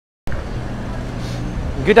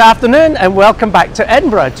Good afternoon and welcome back to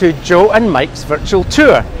Edinburgh to Joe and Mike's virtual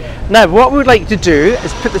tour. Now what we'd like to do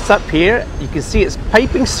is put this up here. You can see it's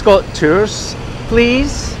Piping Scott Tours.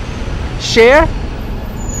 Please share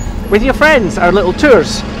with your friends our little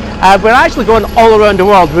tours. We're actually going all around the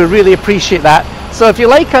world. We really appreciate that. So if you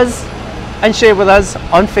like us and share with us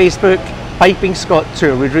on Facebook, Piping Scott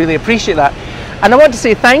Tour, we'd really appreciate that. And I want to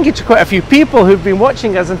say thank you to quite a few people who've been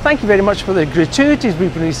watching us, and thank you very much for the gratuities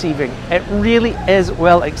we've been receiving. It really is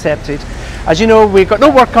well accepted. As you know, we've got no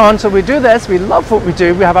work on, so we do this. We love what we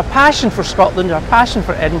do. We have a passion for Scotland, a passion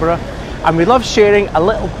for Edinburgh, and we love sharing a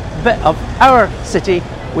little bit of our city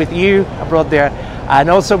with you abroad there. And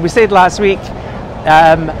also, we said last week,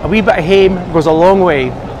 a wee bit of hame goes a long way.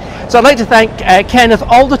 So I'd like to thank Kenneth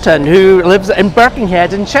Alderton, who lives in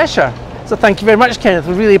Birkenhead in Cheshire. So thank you very much, Kenneth.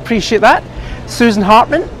 We really appreciate that. Susan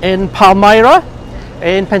Hartman in Palmyra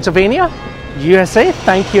in Pennsylvania, USA.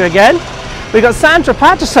 Thank you again. We've got Sandra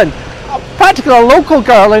Patterson, practically a local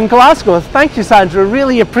girl in Glasgow. Thank you, Sandra.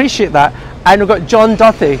 Really appreciate that. And we've got John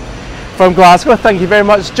Duthie from Glasgow. Thank you very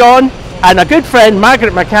much, John. And a good friend,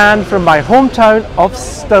 Margaret McCann, from my hometown of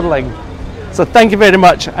Stirling. So thank you very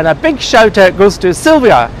much. And a big shout out goes to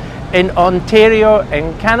Sylvia in Ontario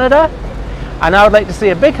in Canada. And I would like to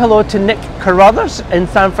say a big hello to Nick Carruthers in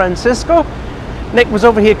San Francisco. Nick was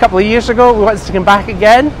over here a couple of years ago. We want to come back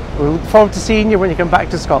again. We look forward to seeing you when you come back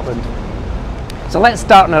to Scotland. So let's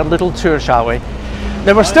start on our little tour, shall we?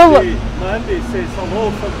 Now we're still... Mandy says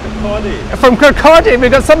hello from Kirkcaldy. From Kirkcaldy.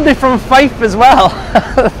 We've got somebody from Fife as well.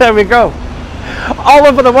 There we go. All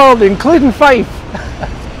over the world, including Fife.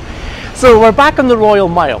 So we're back on the Royal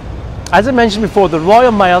Mile. As I mentioned before, the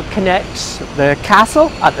Royal Mile connects the castle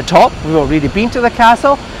at the top. We've already been to the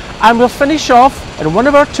castle. And we'll finish off in one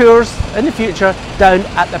of our tours in the future down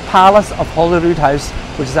at the Palace of Holyrood House,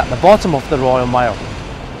 which is at the bottom of the Royal Mile.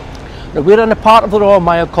 Now we're in a part of the Royal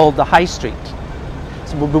Mile called the High Street.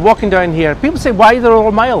 So we'll be walking down here. People say, why the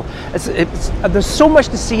Royal Mile? There's so much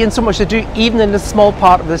to see and so much to do even in this small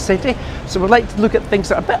part of the city. So we'd like to look at things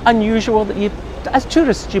that are a bit unusual that you, as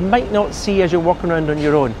tourists, you might not see as you're walking around on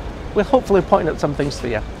your own. We'll hopefully point out some things for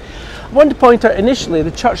you. I want to point out initially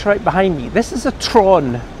the church right behind me. This is a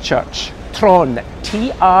Tron church. Tron,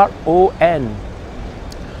 T-R-O-N.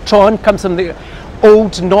 Tron comes from the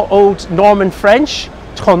old Norman French,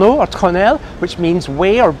 tonneau or tonnelle, which means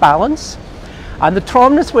weigh or balance. And the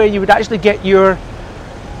Tron is where you would actually get your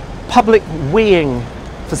public weighing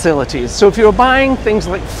facilities. So if you were buying things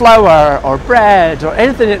like flour or bread or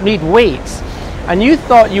anything that need weights, and you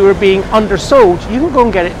thought you were being undersold, you can go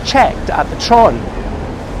and get it checked at the Tron.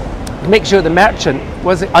 Make sure the merchant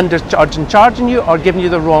wasn't charging you or giving you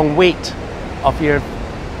the wrong weight of your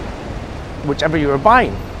whichever you were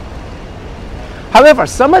buying. However,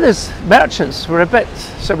 some of these merchants were a bit,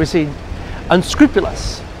 shall we say,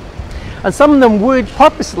 unscrupulous, and some of them would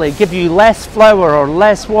purposely give you less flour or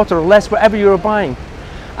less water or less whatever you were buying.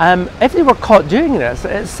 If they were caught doing this,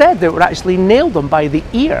 it said they would actually nail them by the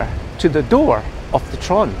ear to the door of the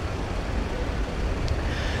Tron.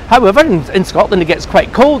 However, in Scotland it gets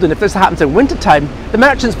quite cold, and if this happens in winter time, the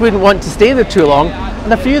merchants wouldn't want to stay there too long,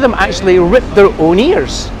 and a few of them actually rip their own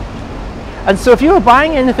ears. And so if you were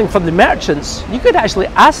buying anything from the merchants, you could actually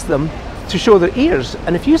ask them to show their ears,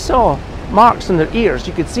 and if you saw marks on their ears,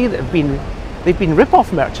 you could see that they've been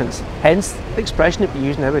rip-off merchants, hence the expression that we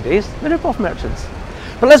use nowadays, the rip-off merchants.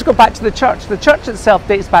 But let's go back to the church. The church itself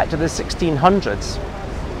dates back to the 1600s.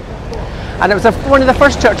 And it was one of the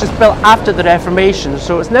first churches built after the Reformation,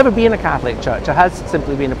 so it's never been a Catholic church. It has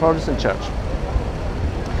simply been a Protestant church.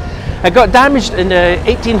 It got damaged in the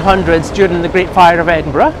 1800s during the Great Fire of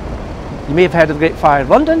Edinburgh. You may have heard of the Great Fire of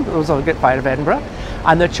London, but there was also the Great Fire of Edinburgh.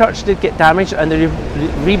 And the church did get damaged, and they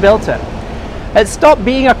rebuilt it. It stopped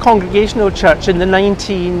being a congregational church in the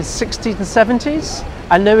 1960s and 70s,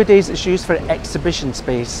 and nowadays it's used for exhibition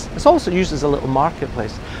space. It's also used as a little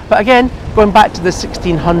marketplace. But again, going back to the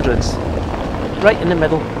 1600s. Right in the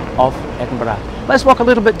middle of Edinburgh. Let's walk a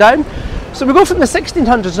little bit down. So we go from the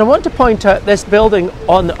 1600s, and I want to point out this building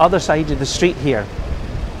on the other side of the street here.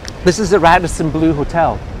 This is the Radisson Blu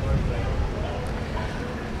Hotel.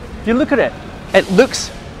 If you look at it, it looks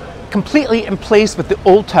completely in place with the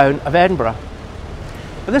old town of Edinburgh.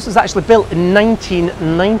 But this was actually built in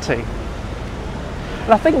 1990.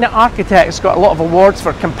 And I think the architects got a lot of awards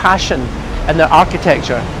for compassion in their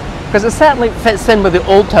architecture, because it certainly fits in with the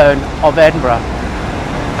old town of Edinburgh,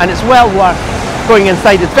 and it's well worth going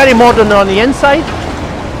inside. It's very modern on the inside,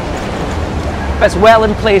 but it's well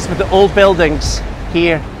in place with the old buildings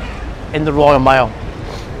here in the Royal Mile.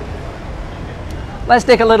 Let's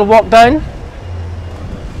take a little walk down.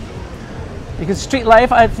 You can street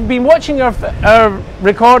life. I've been watching our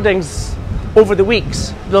recordings over the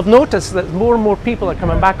weeks. You'll have noticed that more and more people are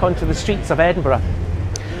coming back onto the streets of Edinburgh.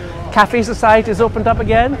 Cafe society has opened up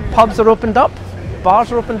again, pubs are opened up,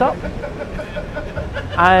 bars are opened up.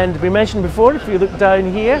 And we mentioned before, if you look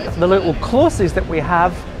down here, the little closes that we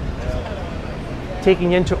have,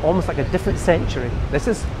 taking you into almost like a different century. This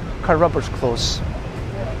is Carrubbers Close.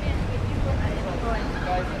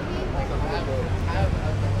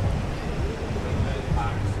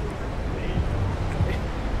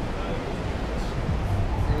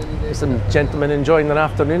 Some gentlemen enjoying their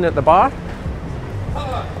afternoon at the bar.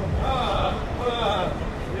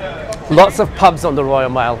 Lots of pubs on the Royal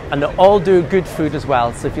Mile, and they all do good food as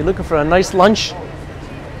well. So if you're looking for a nice lunch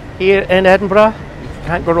here in Edinburgh, you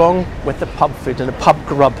can't go wrong with the pub food and the pub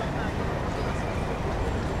grub.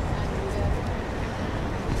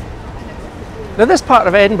 Now this part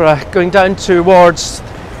of Edinburgh, going down towards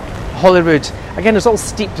Holyrood, again it's all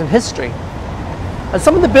steeped in history. And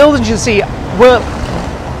some of the buildings you see will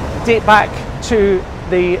date back to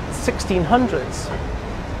the 1600s.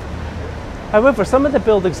 However, some of the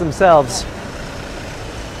buildings themselves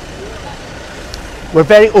were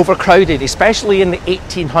very overcrowded, especially in the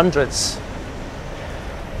 1800s.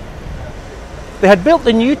 They had built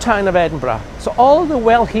the new town of Edinburgh, so all the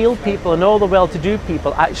well-heeled people and all the well-to-do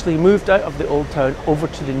people actually moved out of the old town over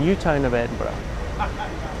to the new town of Edinburgh.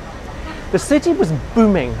 The city was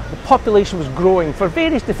booming, the population was growing for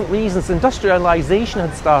various different reasons. Industrialisation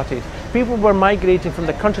had started, people were migrating from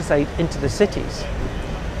the countryside into the cities.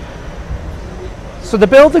 So the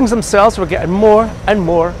buildings themselves were getting more and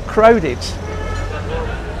more crowded.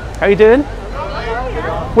 How are you doing?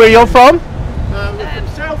 Where are you all from? From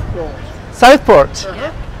Southport. Southport?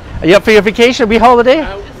 Are you up for your vacation, a wee holiday?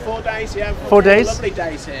 4 days, yeah. 4 days? Lovely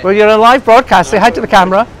days here. Well, you're on live broadcast, say hi to the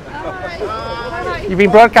camera. You've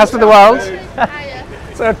been broadcast to the world.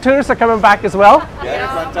 So our tourists are coming back as well.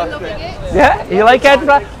 Yeah, fantastic. Yeah, you like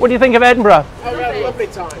Edinburgh? What do you think of Edinburgh? Oh, we had a lovely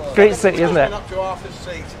time. Great city, isn't it? Up to Arthur's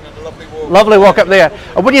Seat and a lovely walk. Lovely walk up there.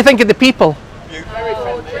 And what do you think of the people? Very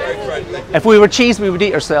friendly. Very friendly. If we were cheese, we would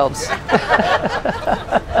eat ourselves.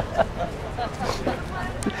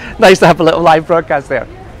 Nice to have a little live broadcast there.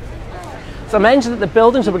 So I mentioned that the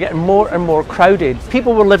buildings were getting more and more crowded.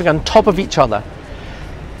 People were living on top of each other.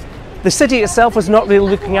 The city itself was not really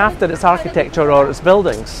looking after its architecture or its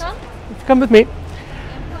buildings. Come with me.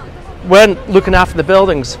 Weren't looking after the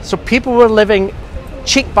buildings. So people were living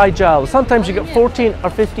cheek by jowl. Sometimes you get 14 or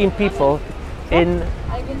 15 people in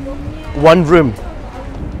one room.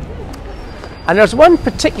 And there's one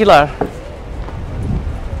particular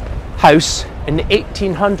house in the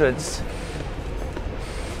 1800s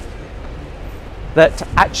that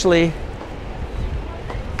actually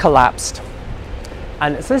collapsed.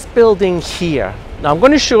 And it's this building here. Now I'm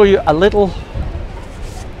going to show you a little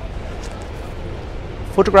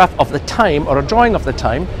photograph of the time, or a drawing of the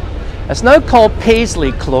time. It's now called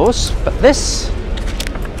Paisley Close, but this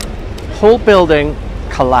whole building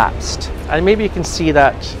collapsed. And maybe you can see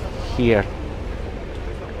that here.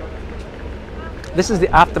 This is the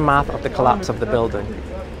aftermath of the collapse of the building.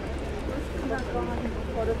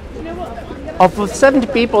 Of the 70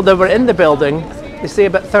 people that were in the building, they say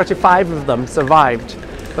about 35 of them survived.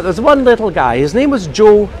 But there's one little guy, his name was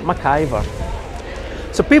Joe McIver.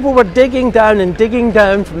 So people were digging down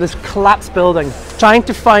from this collapsed building, trying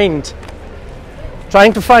to find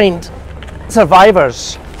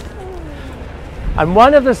survivors. And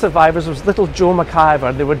one of the survivors was little Joe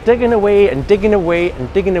McIver. They were digging away and digging away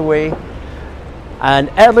and digging away.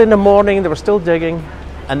 And early in the morning they were still digging,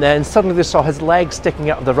 and then suddenly they saw his legs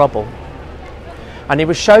sticking out of the rubble. And he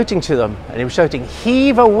was shouting to them, and he was shouting,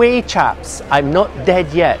 "Heave away, chaps, I'm not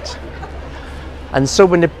dead yet." And so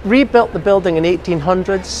when they rebuilt the building in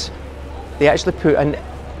 1800s, they actually put a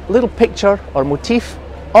little picture or motif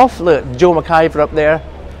of Joe McIver up there,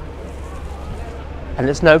 and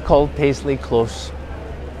it's now called Paisley Close.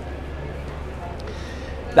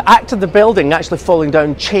 The act of the building actually falling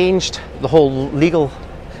down changed the whole legal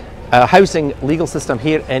housing legal system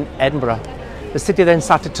here in Edinburgh. The city then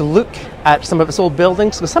started to look at some of its old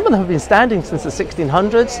buildings, because some of them have been standing since the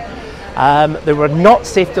 1600s. They were not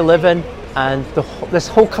safe to live in, and this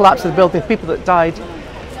whole collapse of the building, people that died,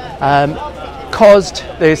 caused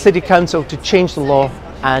the city council to change the law,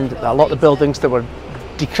 and a lot of the buildings that were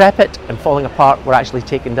decrepit and falling apart were actually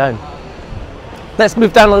taken down. Let's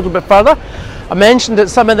move down a little bit further. I mentioned that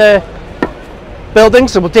some of the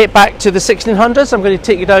buildings will date back to the 1600s. I'm going to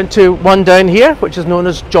take you down to one down here, which is known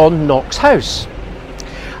as John Knox House.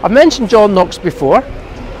 I've mentioned John Knox before.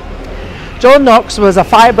 John Knox was a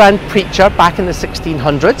firebrand preacher back in the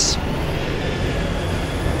 1600s.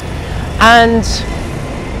 And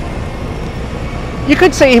you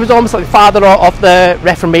could say he was almost like the father of the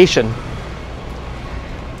Reformation.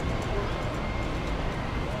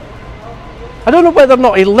 I don't know whether or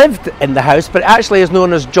not he lived in the house, but it actually is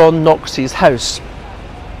known as John Knox's house.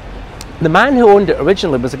 The man who owned it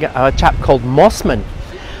originally was a chap called Mossman.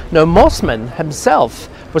 Now, Mossman himself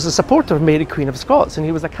was a supporter of Mary Queen of Scots, and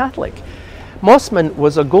he was a Catholic. Mossman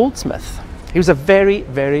was a goldsmith. He was a very,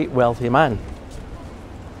 very wealthy man.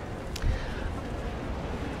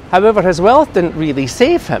 However, his wealth didn't really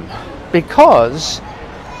save him, because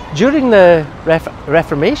during the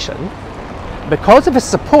Reformation, because of his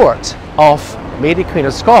support of Mary Queen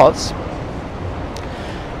of Scots,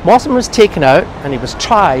 Mossman was taken out and he was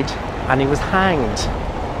tried and he was hanged.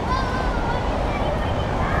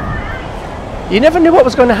 You never knew what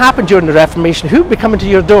was going to happen during the Reformation. Who would be coming to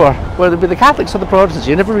your door? Whether it be the Catholics or the Protestants,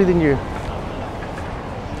 you never really knew.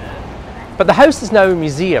 But the house is now a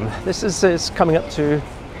museum. This is coming up to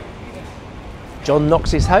John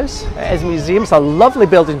Knox's house. It is a museum. It's a lovely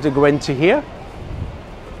building to go into here.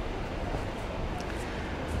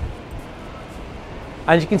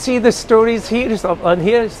 And you can see the stories here, on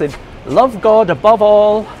here. It said, love God above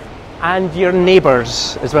all and your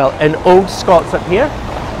neighbours as well, in Old Scots up here.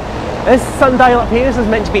 This sundial up here, this is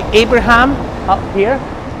meant to be Abraham up here.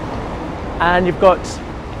 And you've got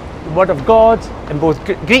the Word of God in both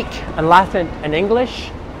Greek and Latin and English.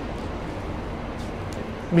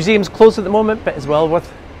 The museum's closed at the moment, but it's well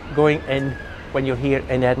worth going in when you're here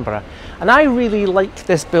in Edinburgh. And I really like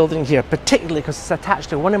this building here, particularly because it's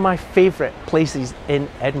attached to one of my favourite places in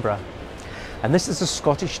Edinburgh. And this is the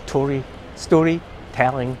Scottish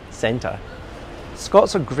Storytelling Centre.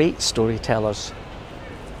 Scots are great storytellers.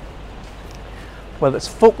 Whether it's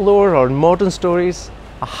folklore or modern stories,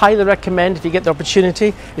 I highly recommend if you get the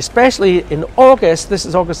opportunity, especially in August. This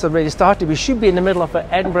is August already started. We should be in the middle of an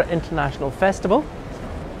Edinburgh International Festival.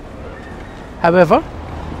 However,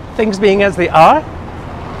 things being as they are,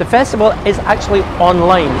 the festival is actually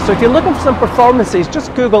online. So if you're looking for some performances,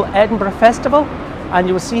 just Google Edinburgh Festival and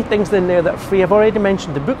you will see things in there that are free. I've already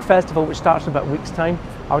mentioned the book festival, which starts in about a week's time.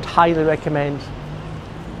 I would highly recommend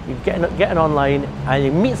you getting online and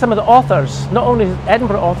you meet some of the authors, not only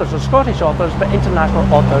Edinburgh authors or Scottish authors, but international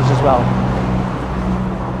authors as well.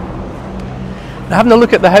 Now, having a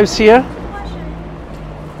look at the house here,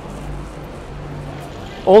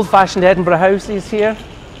 old-fashioned Edinburgh houses here.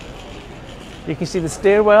 You can see the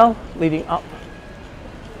stairwell leading up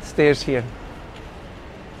the stairs here.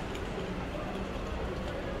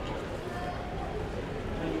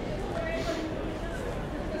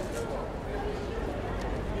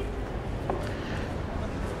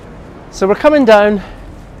 So we're coming down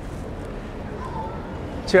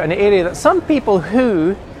to an area that some people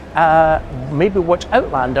who maybe watch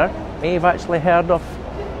Outlander may have actually heard of,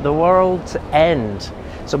 the World's End.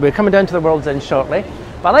 So we're coming down to the World's End shortly.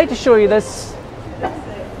 But I'd like to show you this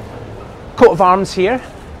coat of arms here.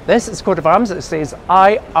 This is a coat of arms. It says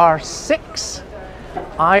IR6.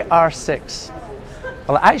 IR6.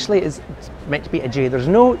 Well, it actually is meant to be a J. There's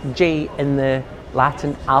no J in the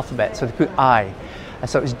Latin alphabet, so they put I. And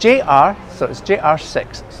so it's JR, so it's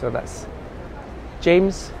JR6. So that's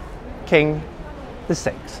James King the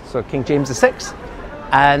Sixth. So King James the Sixth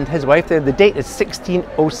and his wife there. The date is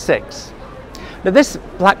 1606. Now this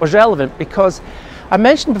plaque was relevant because I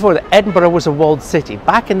mentioned before that Edinburgh was a walled city.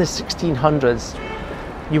 Back in the 1600s,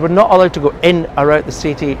 you were not allowed to go in or out the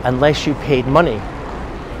city unless you paid money,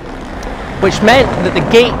 which meant that the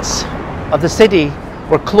gates of the city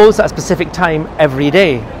were closed at a specific time every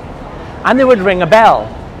day. And they would ring a bell,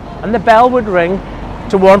 and the bell would ring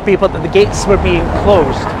to warn people that the gates were being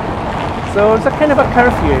closed. So it was a kind of a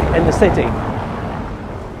curfew in the city.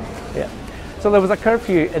 Yeah. So there was a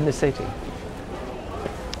curfew in the city.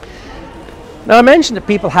 Now I mentioned that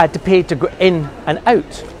people had to pay to go in and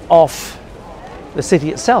out of the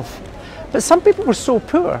city itself. But some people were so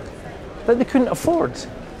poor that they couldn't afford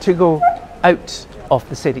to go out of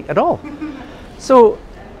the city at all. So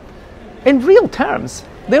in real terms,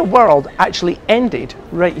 their world actually ended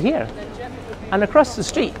right here. And across the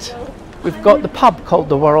street, we've got the pub called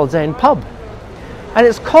the World's End Pub. And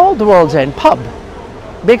it's called the World's End Pub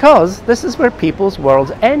because this is where people's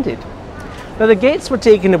worlds ended. Now the gates were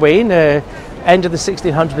taken away in the end of the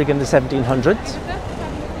 1600s, beginning of the 1700s.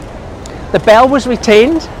 The bell was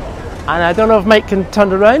retained, and I don't know if Mike can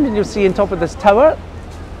turn around and you'll see on top of this tower,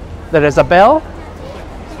 there is a bell.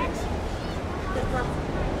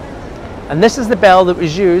 And this is the bell that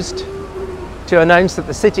was used to announce that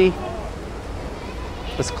the city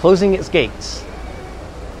was closing its gates.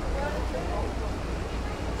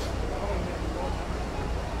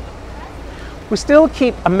 we still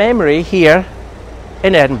keep a memory here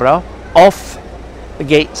in Edinburgh of the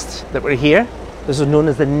gates that were here. This is known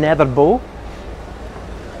as the Nether Bow.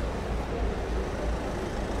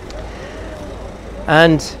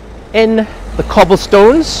 And in the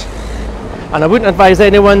cobblestones, and I wouldn't advise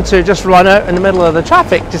anyone to just run out in the middle of the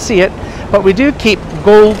traffic to see it, but we do keep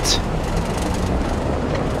gold,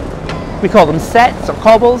 we call them sets or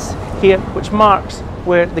cobbles here, which marks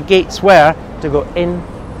where the gates were to go in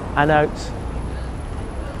and out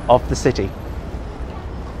of the city.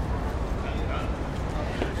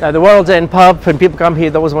 Now the World's End pub, when people come here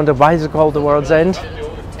they always wonder why is it called the World's End.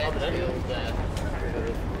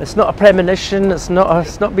 It's not a premonition, it's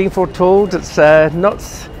not being foretold, it's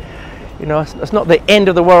not, you know, it's not the end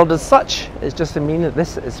of the world as such. It's just to mean that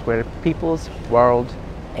this is where people's world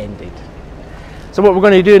ended. So what we're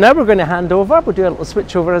going to do now, we're going to hand over, we'll do a little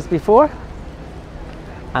switch over as before,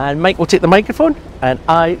 and Mike will take the microphone and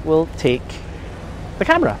I will take the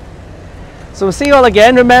camera. So we'll see you all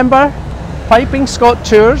again. Remember, Piping Scot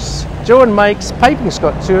Tours, Joe and Mike's Piping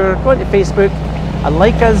Scot Tour. Go into Facebook and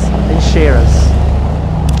like us and share us.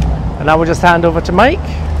 And now we'll just hand over to Mike.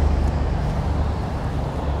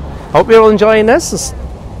 Hope you're all enjoying this.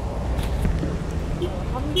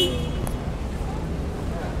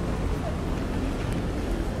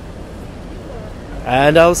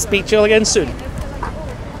 And I'll speak to you all again soon.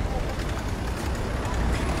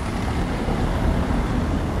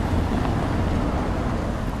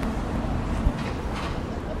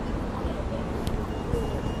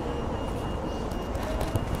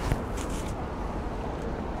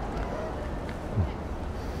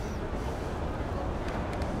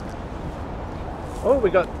 Oh,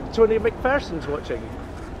 we got Tony McPherson's watching.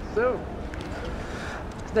 So,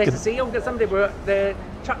 it's nice to see you. We've got somebody, the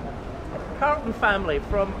Carlton family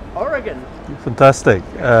from Oregon. Fantastic.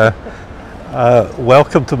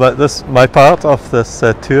 Welcome to my part of this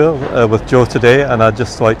tour with Joe today, and I'd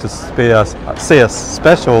just like to say a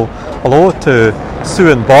special hello to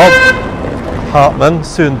Sue and Bob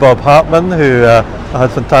Hartman, who had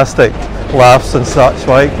fantastic laughs and such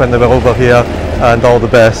like when they were over here, and all the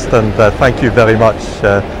best, and thank you very much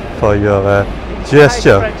for your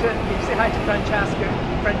gesture. Can you say hi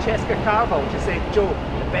to Francesca Carvel? Just say, Joe,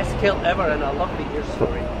 the best kilt ever, and I love the ear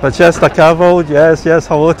story. Francesca Carvel, yes,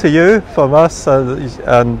 hello to you from us,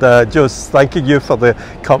 and Joe's thanking you for the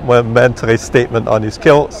complimentary statement on his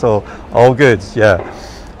kilt, so all good, yeah.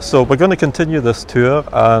 So we're going to continue this tour,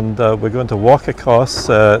 and we're going to walk across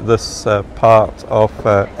this part of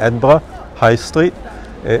Edinburgh High Street.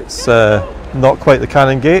 It's not quite the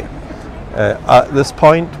Canongate. At this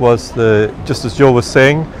point was just as Joe was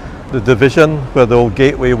saying, the division where the old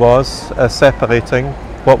gateway was, separating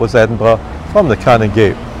what was Edinburgh from the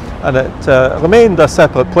Canongate. And it remained a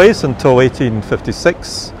separate place until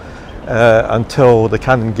 1856, until the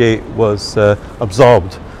Canongate was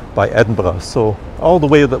absorbed by Edinburgh. So all the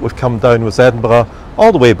way that we've come down was Edinburgh.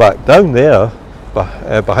 All the way back down there,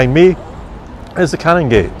 behind me, is the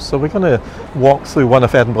Canongate. So we're going to walk through one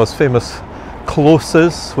of Edinburgh's famous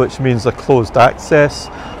closes, which means a closed access,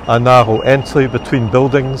 a narrow entry between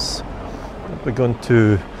buildings. We're going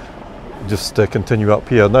to just continue up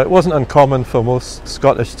here. Now, it wasn't uncommon for most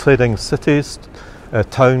Scottish trading cities,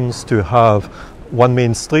 towns, to have one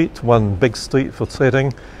main street, one big street for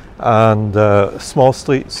trading, and small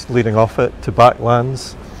streets leading off it to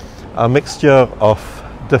backlands. A mixture of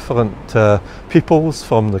different peoples,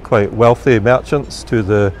 from the quite wealthy merchants to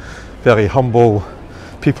the very humble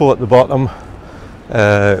people at the bottom,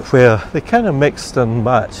 where they kind of mixed and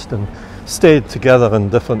matched and stayed together in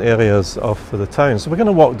different areas of the town. So we're going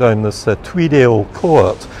to walk down this Tweedale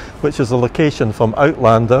Court, which is a location from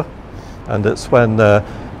Outlander, and it's when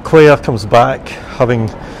Claire comes back, having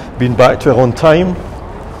been back to her own time,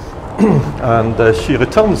 and she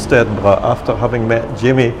returns to Edinburgh after having met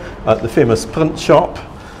Jamie at the famous print shop,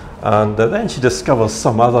 and then she discovers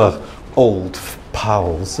some other old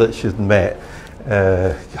pals that she'd met in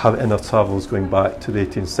her travels going back to the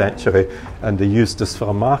 18th century, and they used this for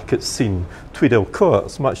a market scene. Tweedale Court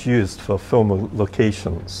is much used for film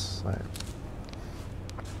locations. Right.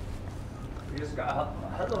 We just got a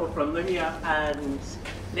hello from Linnea and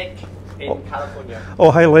Nick in California. Oh,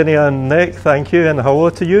 hi Linnea and Nick, thank you, and hello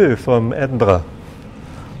to you from Edinburgh.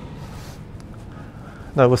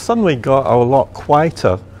 Now we've suddenly got a lot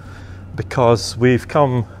quieter because we've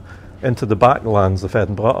come into the backlands of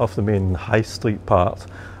Edinburgh, of the main high street part,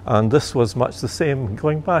 and this was much the same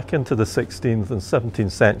going back into the 16th and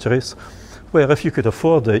 17th centuries, where if you could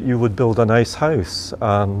afford it you would build a nice house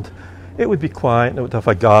and it would be quiet and it would have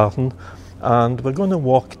a garden. And we're going to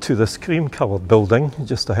walk to this cream coloured building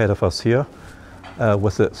just ahead of us here,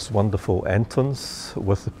 with its wonderful entrance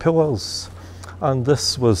with the pillars. And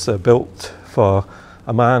this was built for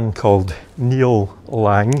a man called Neil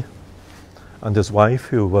Lang and his wife,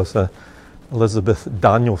 who was Elizabeth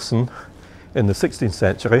Danielson, in the 16th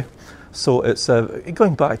century. So it's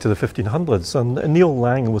going back to the 1500s, and Neil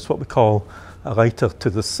Lang was what we call a writer to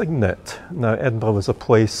the signet. Now, Edinburgh was a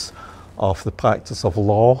place of the practice of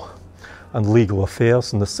law and legal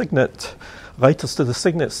affairs, and the signet, writers to the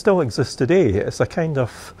signet, still exist today. It's a kind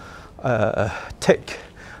of tick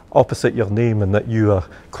opposite your name in that you are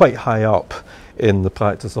quite high up in the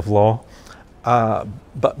practice of law.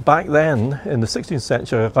 But back then, in the 16th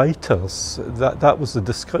century, writers, that was the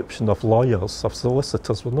description of lawyers, of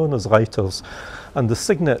solicitors, were known as writers. And the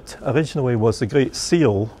signet originally was the great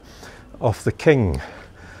seal of the king.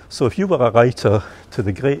 So if you were a writer to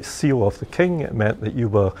the great seal of the king, it meant that you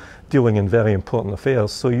were dealing in very important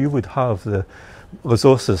affairs. So you would have the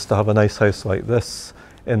resources to have a nice house like this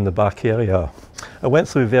in the back area. It went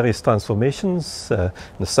through various transformations. In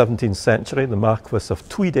the 17th century, the Marquis of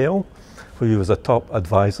Tweedale, who was a top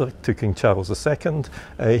advisor to King Charles II,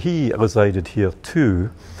 he resided here too.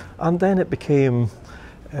 And then it became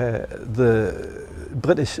the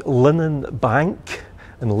British Linen Bank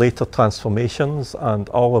in later transformations, and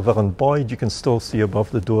Oliver and Boyd, you can still see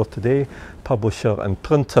above the door today, publisher and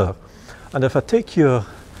printer. And if I take your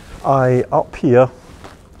eye up here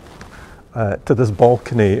to this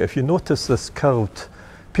balcony, if you notice this curved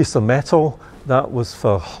piece of metal, that was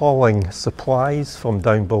for hauling supplies from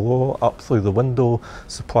down below up through the window,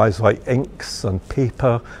 supplies like inks and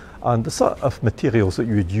paper and the sort of materials that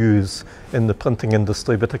you would use in the printing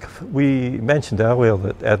industry. But we mentioned earlier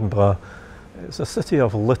that Edinburgh is a city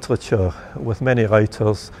of literature with many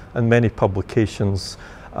writers and many publications,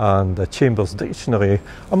 and the Chambers Dictionary,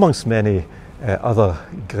 amongst many other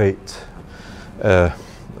great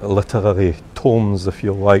literary tomes, if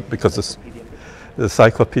you like, because it's the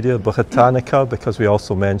Encyclopedia Britannica, because we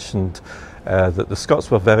also mentioned that the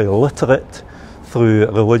Scots were very literate through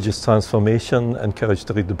religious transformation, encouraged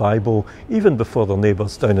to read the Bible even before their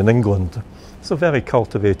neighbours down in England. So very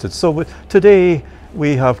cultivated. So today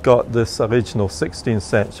we have got this original 16th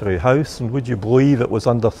century house, and would you believe it was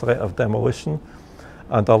under threat of demolition?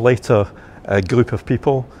 And a later group of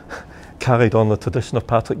people carried on the tradition of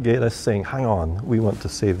Patrick Gayris, saying, hang on, we want to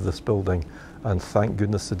save this building. And thank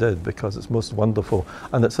goodness they did, because it's most wonderful,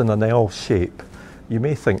 and it's in an L shape. You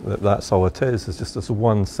may think that that's all it is, it's just this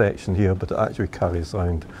one section here, but it actually carries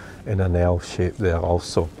around in an L shape there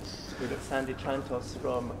also. We've got Sandy Trantos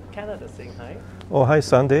from Canada saying hi. Oh, hi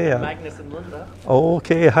Sandy. Magnus and Linda. Oh,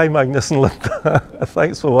 okay, hi Magnus and Linda.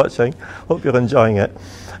 Thanks for watching. Hope you're enjoying it.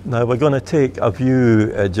 Now we're going to take a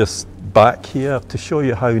view just back here to show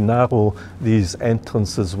you how narrow these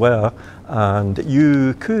entrances were. And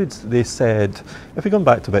you could, they said, if you're going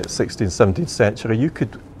back to about 16th, 17th century, you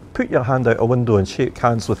could put your hand out a window and shake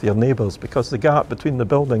hands with your neighbours, because the gap between the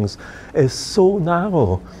buildings is so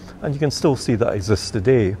narrow, and you can still see that exists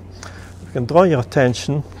today. You can draw your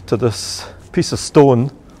attention to this piece of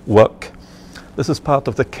stone work. This is part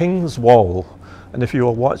of the King's Wall, and if you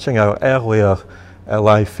were watching our earlier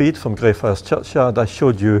live feed from Greyfriars Churchyard, I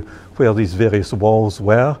showed you where these various walls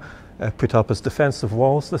were put up as defensive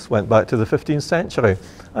walls. This went back to the 15th century,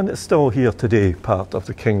 and it's still here today, part of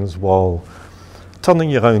the King's Wall.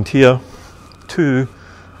 Turning you around here to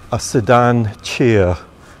a sedan chair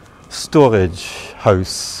storage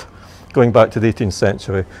house going back to the 18th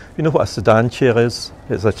century. You know what a sedan chair is?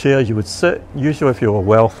 It's a chair you would sit, usually if you were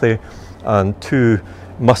wealthy, and two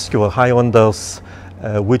muscular Highlanders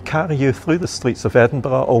would carry you through the streets of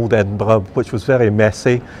Edinburgh, old Edinburgh, which was very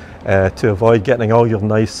messy, to avoid getting all your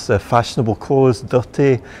nice fashionable clothes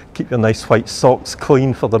dirty, keep your nice white socks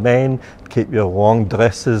clean for the men, keep your long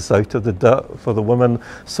dresses out of the dirt for the women.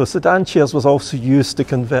 So sedan chairs was also used to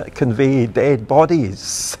convey dead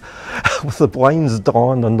bodies with the blinds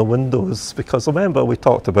drawn on the windows, because remember we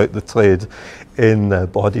talked about the trade in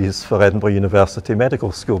bodies for Edinburgh University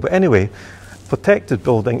Medical School. But anyway, protected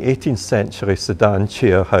building, 18th century sedan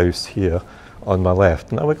chair house here on my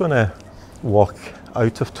left. Now we're going to walk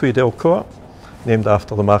out of Tweedale Court, named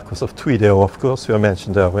after the Marquis of Tweedale, of course, who I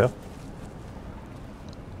mentioned earlier.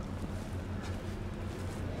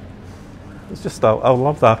 It's just, I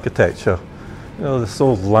love the architecture. You know, this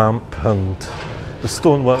old lamp and the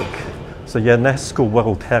stonework. It's a UNESCO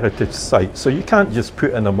World Heritage Site, so you can't just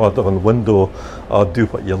put in a modern window or do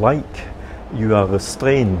what you like. You are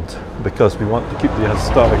restrained, because we want to keep the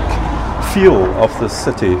historic feel of the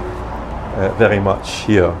city very much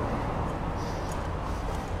here.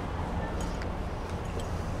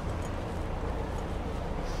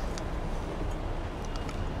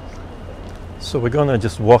 So we're going to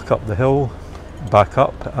just walk up the hill, back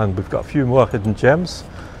up, and we've got a few more hidden gems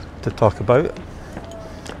to talk about.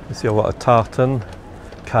 You see a lot of tartan,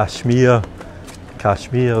 cashmere.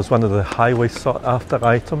 Cashmere is one of the highly sought after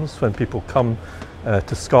items when people come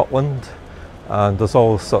to Scotland, and there's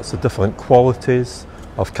all sorts of different qualities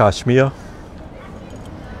of cashmere.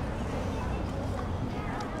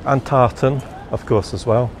 And tartan, of course, as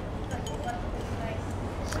well.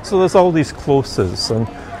 So there's all these closes, and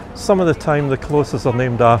some of the time the closes are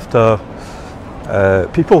named after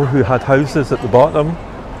people who had houses at the bottom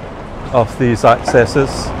of these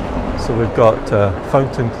accesses. So we've got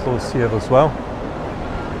Fountain Close here as well.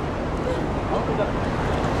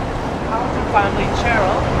 Family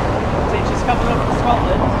Cheryl, so she's coming up to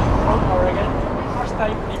Scotland from Oregon, first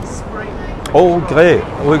time in spring. Oh great,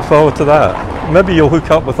 I look forward to that. Maybe you'll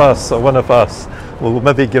hook up with us, or one of us will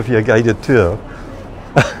maybe give you a guided tour.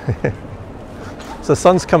 So the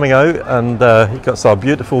sun's coming out, and you've got a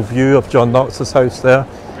beautiful view of John Knox's house there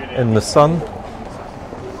in the sun.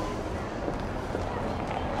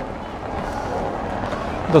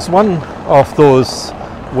 There's one of those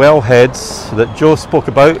wellheads that Joe spoke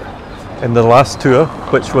about in the last tour,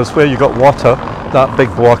 which was where you got water, that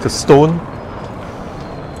big block of stone.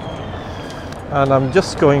 And I'm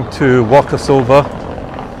just going to walk us over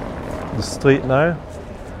the street now.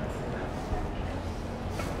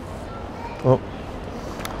 Oh,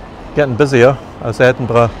 getting busier as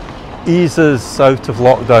Edinburgh eases out of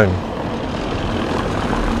lockdown.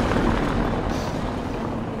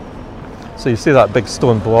 So you see that big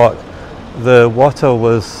stone block. The water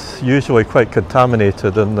was usually quite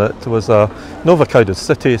contaminated, and it was an overcrowded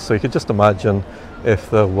city, so you could just imagine if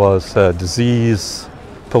there was disease,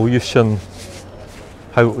 pollution,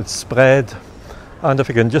 how it would spread. And if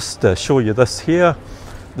I can just show you this here,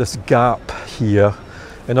 this gap here,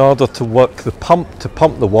 in order to work the pump to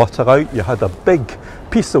pump the water out, you had a big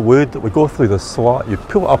piece of wood that would go through the slot, you'd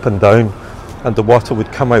pull it up and down, and the water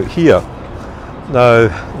would come out here. Now,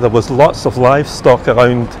 there was lots of livestock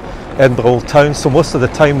around Edinburgh Old Town, so most of the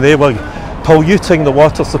time they were polluting the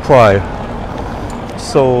water supply.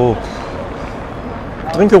 So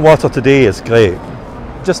drinking water today is great,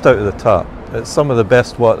 just out of the tap. It's some of the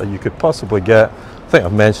best water you could possibly get. I think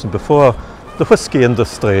I've mentioned before the whisky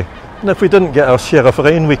industry, and if we didn't get our share of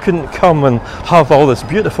rain, we couldn't come and have all this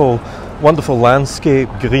beautiful, wonderful landscape,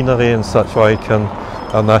 greenery and such like, and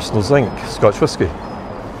our national zinc, Scotch whisky.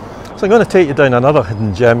 So I'm going to take you down another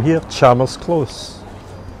hidden gem here, Chalmers Close.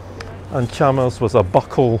 And Chalmers was a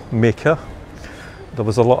buckle maker. There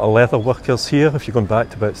was a lot of leather workers here, if you're going back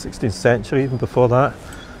to about 16th century, even before that.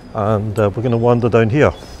 And we're going to wander down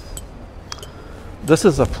here. This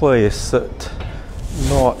is a place that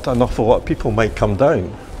not an awful lot of people might come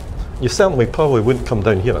down. You certainly probably wouldn't come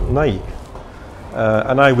down here at night.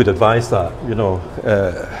 And I would advise that, you know.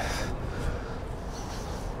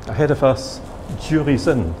 Ahead of us, Jury's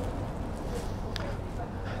Inn.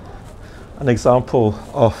 An example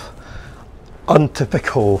of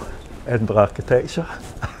untypical Edinburgh architecture.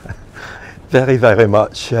 Very, very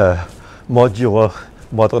much modular,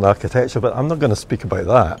 modern architecture, but I'm not going to speak about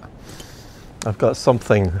that. I've got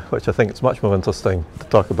something which I think is much more interesting to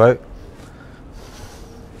talk about.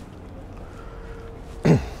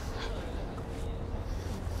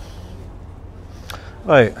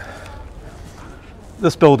 Right,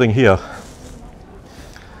 this building here,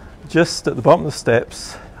 just at the bottom of the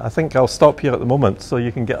steps. I think I'll stop here at the moment so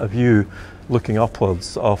you can get a view looking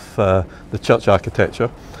upwards of the church architecture.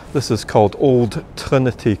 This is called Old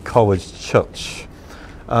Trinity College Church,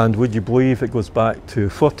 and would you believe it goes back to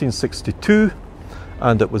 1462,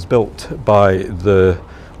 and it was built by the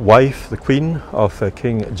wife, the Queen of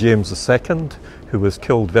King James II, who was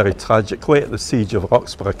killed very tragically at the siege of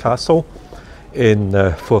Roxburgh Castle in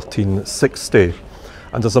 1460.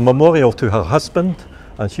 And there's a memorial to her husband,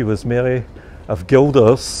 and she was Mary of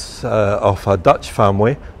Guelders, of a Dutch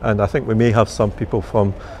family, and I think we may have some people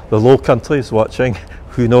from the Low Countries watching,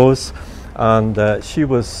 who knows. And she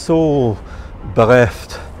was so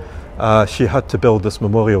bereft, she had to build this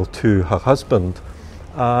memorial to her husband,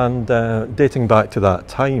 and dating back to that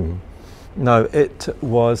time. Now, it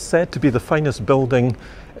was said to be the finest building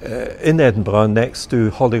in Edinburgh, next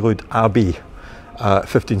to Holyrood Abbey,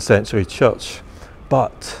 15th century church,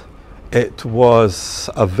 but it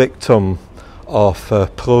was a victim of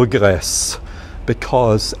progress,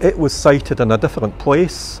 because it was sited in a different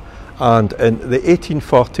place, and in the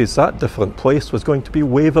 1840s that different place was going to be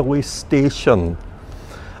Waverley Station,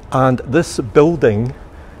 and this building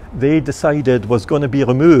they decided was going to be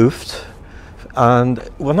removed, and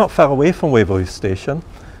we're not far away from Waverley Station,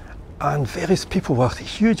 and various people were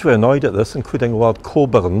hugely annoyed at this, including Lord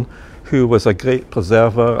Coburn, who was a great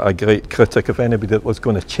preserver, a great critic of anybody that was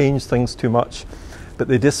going to change things too much. But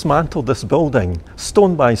they dismantled this building,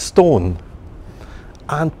 stone by stone,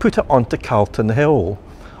 and put it onto Carlton Hill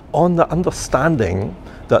on the understanding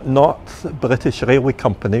that North British Railway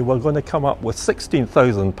Company were going to come up with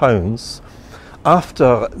 £16,000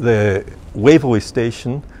 after the Waverley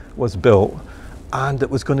station was built, and it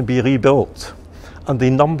was going to be rebuilt. And they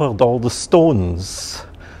numbered all the stones,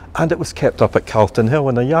 and it was kept up at Carlton Hill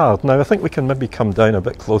in a yard. Now I think we can maybe come down a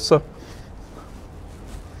bit closer,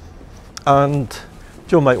 and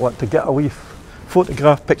Joe might want to get a wee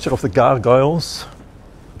photograph picture of the gargoyles.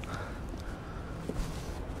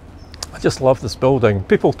 I just love this building.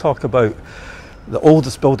 People talk about the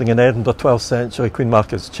oldest building in Edinburgh, 12th century, Queen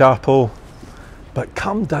Margaret's Chapel. But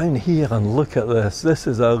come down here and look at this. This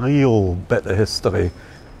is a real bit of history,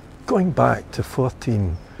 going back to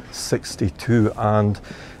 1462, and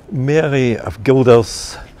Mary of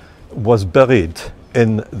Guelders was buried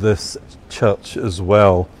in this church as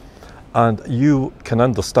well. And you can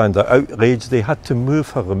understand the outrage. They had to move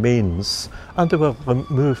her remains, and they were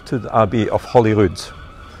moved to the Abbey of Holyrood.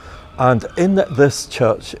 And in this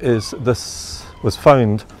church this was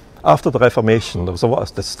found after the Reformation. There was a lot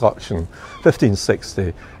of destruction.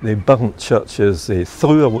 1560, they burnt churches, they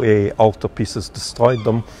threw away altar pieces, destroyed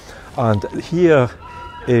them. And here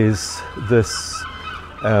is this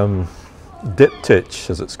diptych,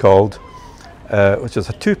 as it's called, which is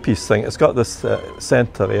a two-piece thing. It's got this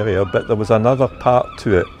centre area, but there was another part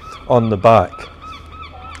to it on the back,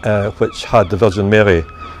 which had the Virgin Mary,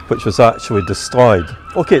 which was actually destroyed.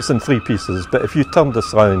 Okay, it's in three pieces, but if you turned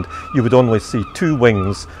this round, you would only see two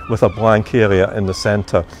wings with a blank area in the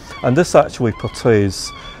centre. And this actually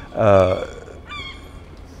portrays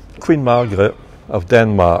Queen Margaret of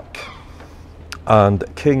Denmark and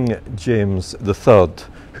King James III,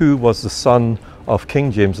 who was the son of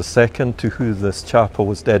King James II, to who this chapel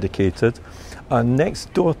was dedicated. And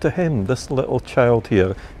next door to him, this little child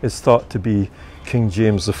here is thought to be King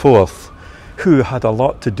James IV, who had a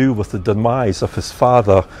lot to do with the demise of his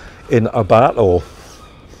father in a battle.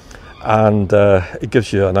 And it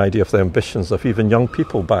gives you an idea of the ambitions of even young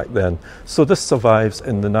people back then. So this survives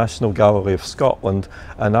in the National Gallery of Scotland,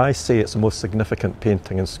 and I say it's the most significant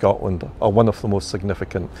painting in Scotland, or one of the most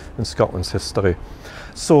significant in Scotland's history.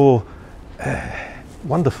 So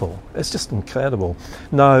wonderful, it's just incredible.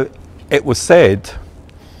 Now, it was said,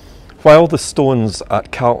 while the stones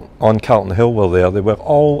at on Carlton Hill were there, they were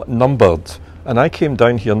all numbered. And I came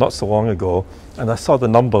down here not so long ago, and I saw the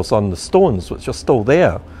numbers on the stones, which are still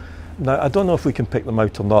there. Now, I don't know if we can pick them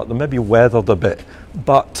out or not. They may be weathered a bit,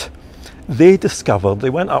 but they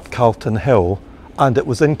went up Carlton Hill, and it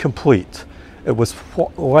was incomplete. It was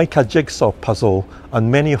like a jigsaw puzzle,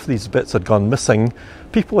 and many of these bits had gone missing.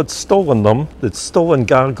 People had stolen them. They'd stolen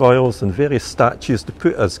gargoyles and various statues to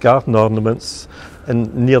put as garden ornaments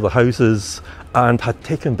near the houses, and had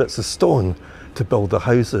taken bits of stone to build the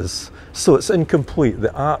houses. So it's incomplete.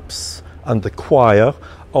 The apse and the choir,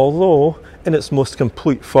 although in its most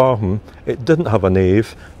complete form, it didn't have a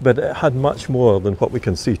nave, but it had much more than what we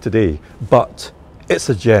can see today. But it's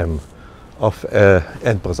a gem of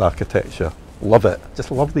Edinburgh's architecture. Love it.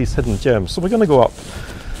 Just love these hidden gems. So we're going to go up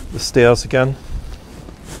the stairs again.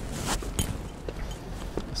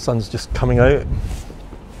 The sun's just coming out.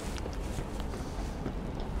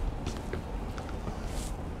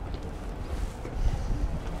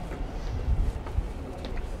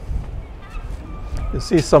 You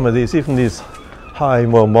see some of these, even these high,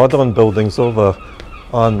 more modern buildings over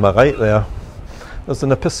on my right there. There's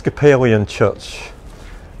an Episcopalian church,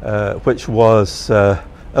 which was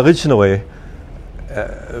originally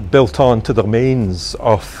built on to the remains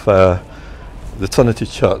of the Trinity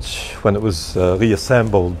Church when it was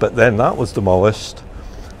reassembled, but then that was demolished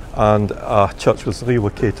and a church was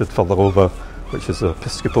relocated further over, which is the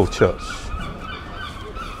Episcopal Church.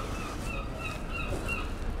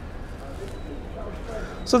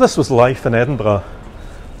 So this was life in Edinburgh.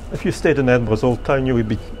 If you stayed in Edinburgh's Old Town, you would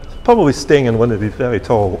be probably staying in one of these very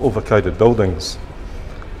tall, overcrowded buildings.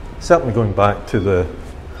 Certainly going back to the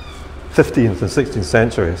 15th and 16th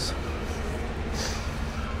centuries.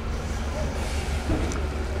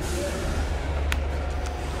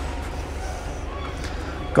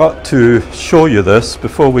 Got to show you this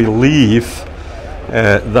before we leave,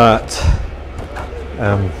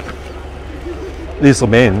 these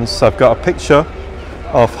remains. I've got a picture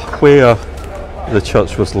of where the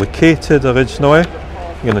church was located originally.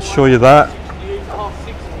 I'm going to show you that.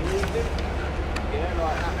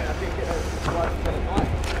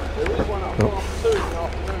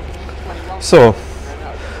 So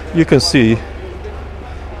you can see,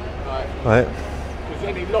 right,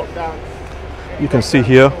 You can see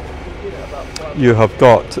here you have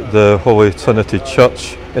got the Holy Trinity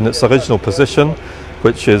Church in its original position,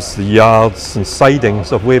 which is the yards and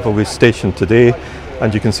sidings of Waverley Station today,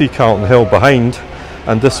 and you can see Carlton Hill behind,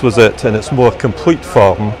 and this was it in its more complete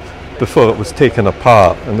form before it was taken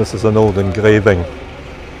apart, and this is an old engraving.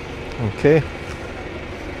 Okay.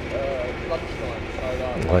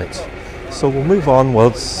 Right. So we'll move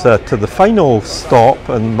onwards to the final stop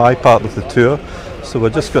in my part of the tour. So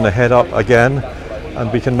we're just going to head up again,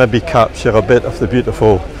 and we can maybe capture a bit of the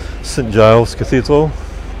beautiful St Giles Cathedral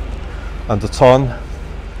and the ton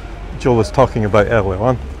Joe was talking about earlier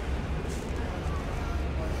on.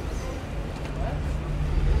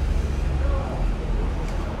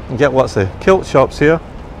 And get lots of kilt shops here,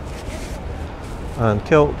 and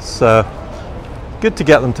kilts, good to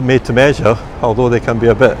get them to made to measure, although they can be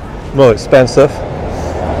a bit more expensive.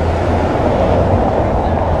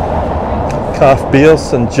 Craft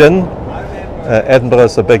beers and gin. Edinburgh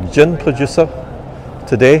is a big gin producer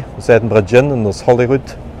today. There's Edinburgh Gin, and there's Holyrood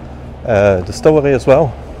Distillery as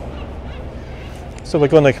well. So we're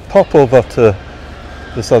going to pop over to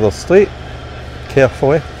this other street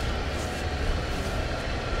carefully.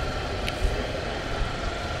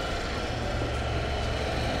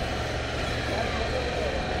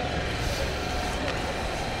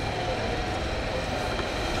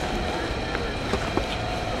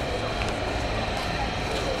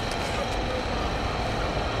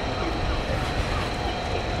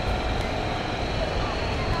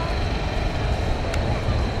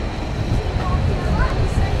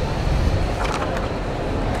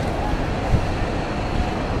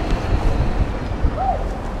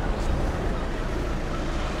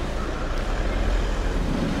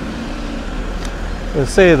 We'll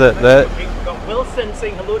say that We've got Wilson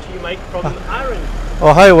saying hello to you, Mike, from Aaron.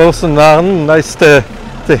 Oh, hi Wilson, Aaron. Nice to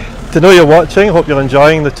know you're watching. Hope you're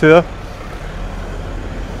enjoying the tour.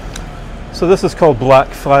 So this is called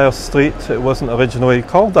Blackfriars Street. It wasn't originally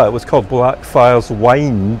called that. It was called Blackfriars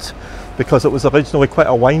Wynd because it was originally quite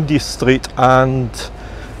a windy street, and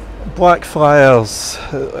Blackfriars,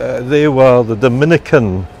 they were the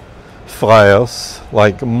Dominican friars,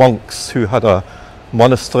 like monks who had a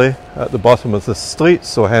monastery at the bottom of the street,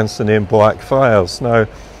 so hence the name Blackfriars. Now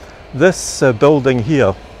this building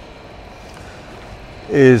here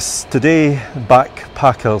is today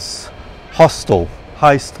Backpackers Hostel,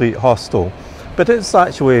 High Street Hostel, but it's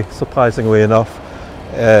actually, surprisingly enough,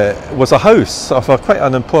 was a house of quite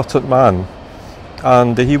an important man,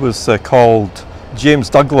 and he was called James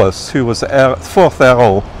Douglas, who was the 4th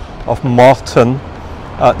Earl of Morton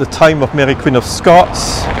at the time of Mary Queen of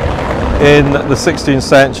Scots in the 16th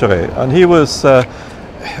century, and he was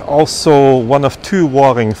also one of 2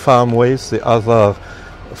 warring families. The other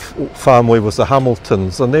family was the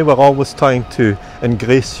Hamiltons, and they were always trying to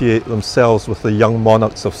ingratiate themselves with the young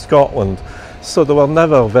monarchs of Scotland, so they were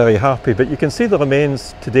never very happy. But you can see the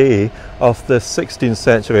remains today of this 16th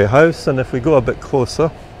century house, and if we go a bit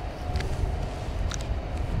closer,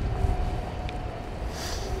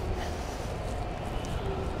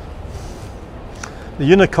 the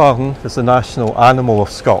unicorn is the national animal of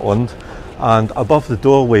Scotland, and above the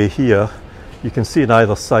doorway here you can see on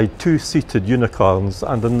either side 2 seated unicorns,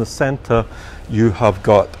 and in the centre you have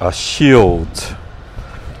got a shield,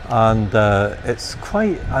 and it's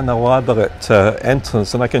quite an elaborate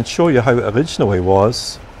entrance, and I can show you how it originally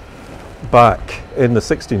was back in the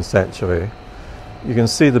 16th century. You can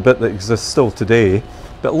see the bit that exists still today,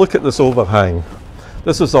 but look at this overhang.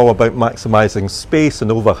 This is all about maximising space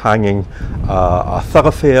and overhanging a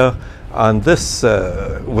thoroughfare, and this,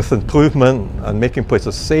 with improvement and making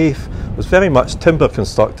places safe, was very much timber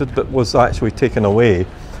constructed, but was actually taken away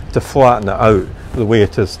to flatten it out the way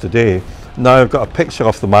it is today. Now I've got a picture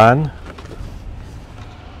of the man.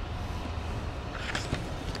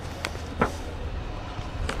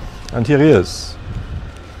 And here he is.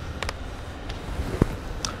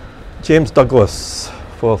 James Douglas,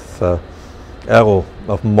 4th Earl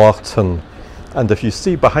of Morton, and if you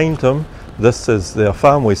see behind him, this is their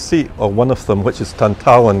family seat, or one of them, which is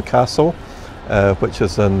Tantallon Castle, which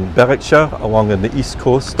is in Berwickshire, along in the east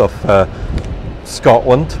coast of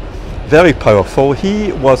Scotland. Very powerful.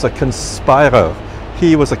 He was a conspirer.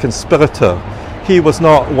 He was a conspirator. He was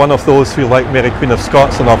not one of those who liked Mary Queen of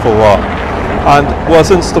Scots an awful lot, and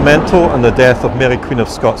was instrumental in the death of Mary Queen of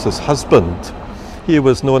Scots' husband. He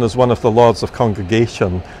was known as one of the Lords of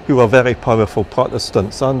Congregation, who were very powerful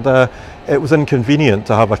Protestants, and it was inconvenient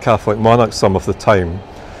to have a Catholic monarch some of the time.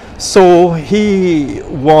 So he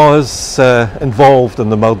was involved in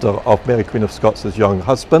the murder of Mary Queen of Scots' young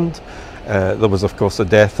husband. There was of course the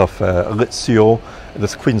death of Rizzio,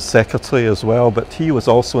 this Queen's secretary as well, but he was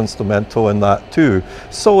also instrumental in that too.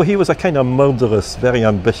 So he was a kind of murderous, very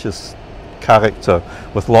ambitious character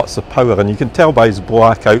with lots of power, and you can tell by his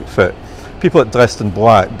black outfit. People that dressed in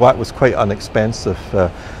black was quite an expensive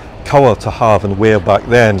colour to have and wear back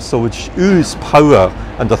then, so it oozed power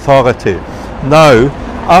and authority. Now,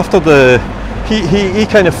 after he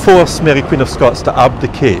kind of forced Mary Queen of Scots to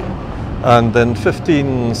abdicate, and in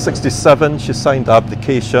 1567 she signed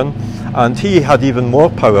abdication, and he had even more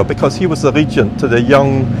power because he was the regent to the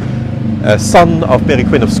young son of Mary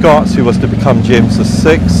Queen of Scots, who was to become James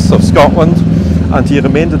VI of Scotland, and he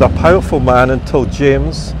remained a powerful man until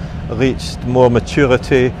James reached more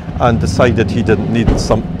maturity and decided he didn't need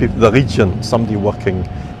the regent, somebody working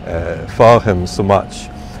for him so much.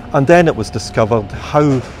 And then it was discovered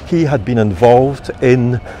how he had been involved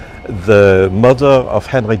in the murder of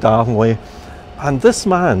Henry Darnley, and this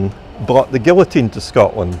man brought the guillotine to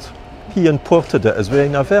Scotland. He imported it as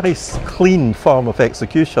being a very clean form of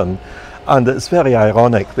execution, and it's very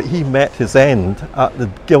ironic that he met his end at the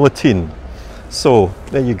guillotine. So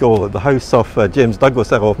there you go, the house of James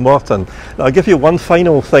Douglas, Earl of Morton. Now I'll give you one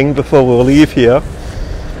final thing before we leave here.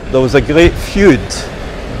 There was a great feud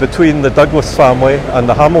between the Douglas family and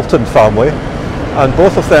the Hamilton family, and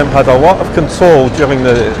both of them had a lot of control during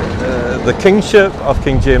the kingship of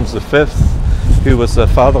King James V, who was the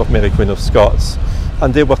father of Mary Queen of Scots,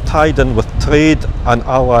 and they were tied in with trade and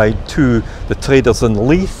allied to the traders in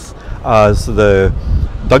Leith, as the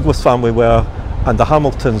Douglas family were, and the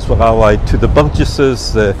Hamiltons were allied to the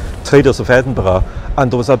Burgesses, the traders of Edinburgh,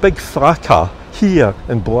 and there was a big fracas here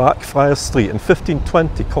in Blackfriars Street in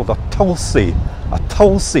 1520 called a tulsie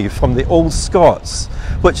from the old Scots,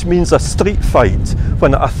 which means a street fight,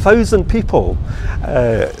 when 1,000 people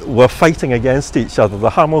were fighting against each other, the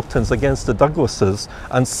Hamiltons against the Douglases,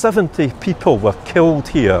 and 70 people were killed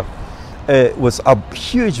here. It was a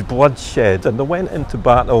huge bloodshed, and they went into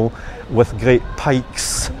battle with great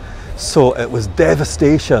pikes, so it was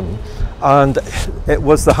devastation, and it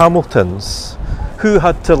was the Hamiltons who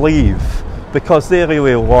had to leave because they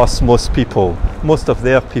really lost most people. Most of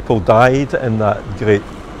their people died in that great,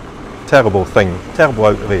 terrible thing, terrible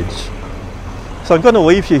outrage. So I'm going to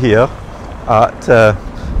leave you here at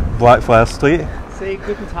Blackfriars Street. Say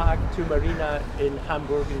guten Tag to Marina in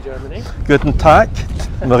Hamburg in Germany. Guten Tag,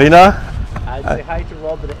 Marina. And say hi to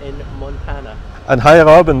Robin in Montana. And hi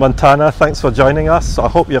Rob in Montana, thanks for joining us. I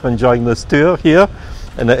hope you're enjoying this tour here,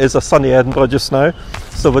 and it is a sunny Edinburgh just now.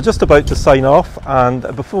 So we're just about to sign off, and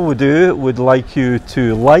before we do, we'd like you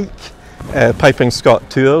to like Piping Scot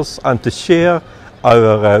Tours and to share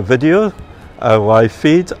our video, our live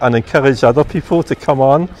feed, and encourage other people to come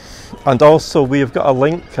on. And also we've got a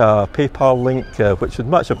link, a PayPal link, which would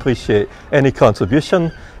much appreciate any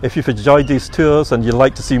contribution. If you've enjoyed these tours and you'd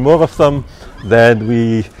like to see more of them, then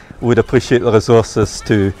we would appreciate the resources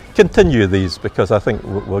to continue these, because I think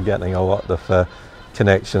we're getting a lot of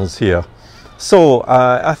connections here. So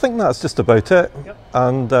I think that's just about it. Yep.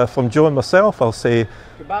 And from Joe and myself, I'll say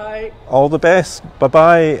goodbye, all the best,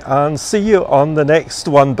 bye-bye, and see you on the next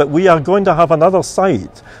one. But we are going to have another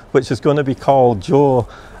site, which is going to be called Joe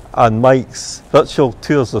and Mike's Virtual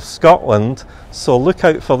Tours of Scotland, so look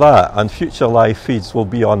out for that, and future live feeds will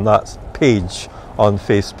be on that page on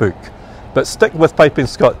Facebook. But stick with Piping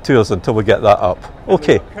Scot Tours until we get that up.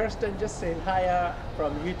 Okay. Kirsten just saying hi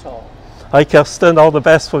from Utah. Hi Kirsten, all the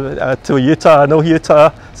best to Utah. I know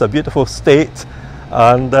Utah, it's a beautiful state,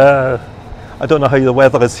 and I don't know how the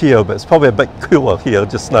weather is here, but it's probably a bit cooler here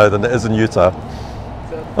just now than it is in Utah.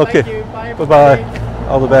 So, okay, thank you. Bye. Bye-bye.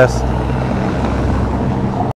 All the best.